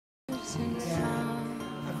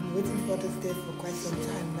waiting for this day for quite some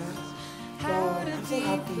time now. But I'm so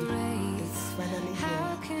happy it's finally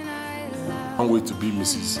here. Can't wait to be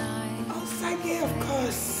Mrs. Outside here, of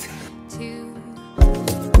course.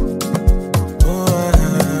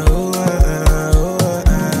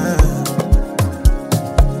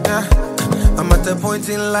 I'm at a point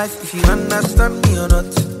in life, if you understand me or not,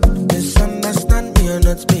 misunderstand me or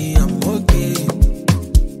not, me, I'm okay.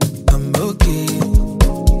 I'm okay.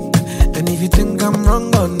 And if you think I'm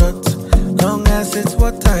wrong or not, long as it's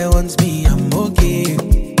what I want, me, I'm okay.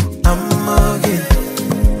 I'm okay.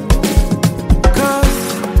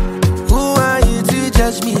 Cause who are you to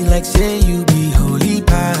judge me like say you be holy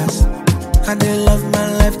past? I dey love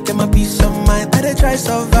my life, get my peace of mind, I dey try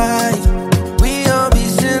survive. We all be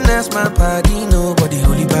sinners, my body, nobody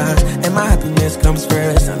holy past. And my happiness comes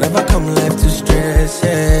first, I never come left to stress,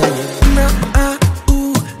 yeah. Nah,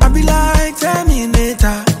 I be like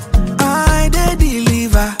Terminator, I dey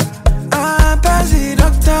deliver, I pass the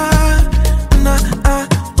doctor. Nah,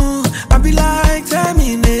 I be like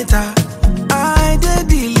Terminator, I dey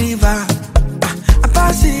deliver, I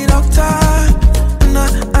pass the doctor. Nah,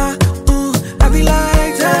 I be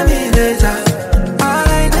like Terminator,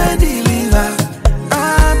 I dey deliver,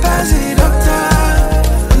 I pass the doctor.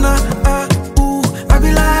 Nah, I be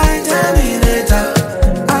like Terminator,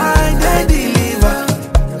 I dey deliver,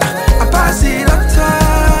 I pass the doctor.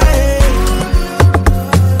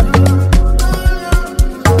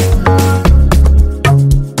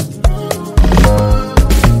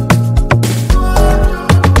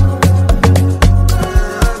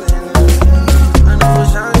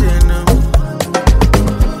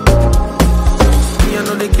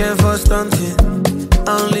 Care for stunting, I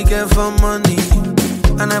only care for money.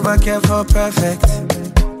 I never care for perfect,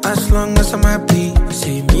 as long as I'm happy.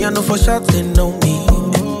 See me, I know for sure they know me.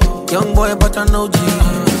 Young boy, but I know G.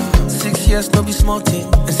 6 years, no be small thing.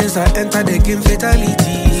 And since I entered the game,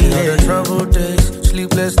 fatality. All the troubled days,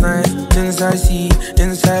 sleepless nights, things I see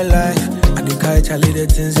inside life. I dey carry Charlie, the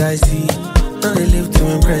things I see. No, they live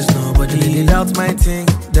to impress nobody. They doubt my thing,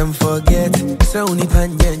 them forget. So only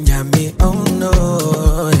pan me, oh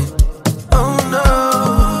no.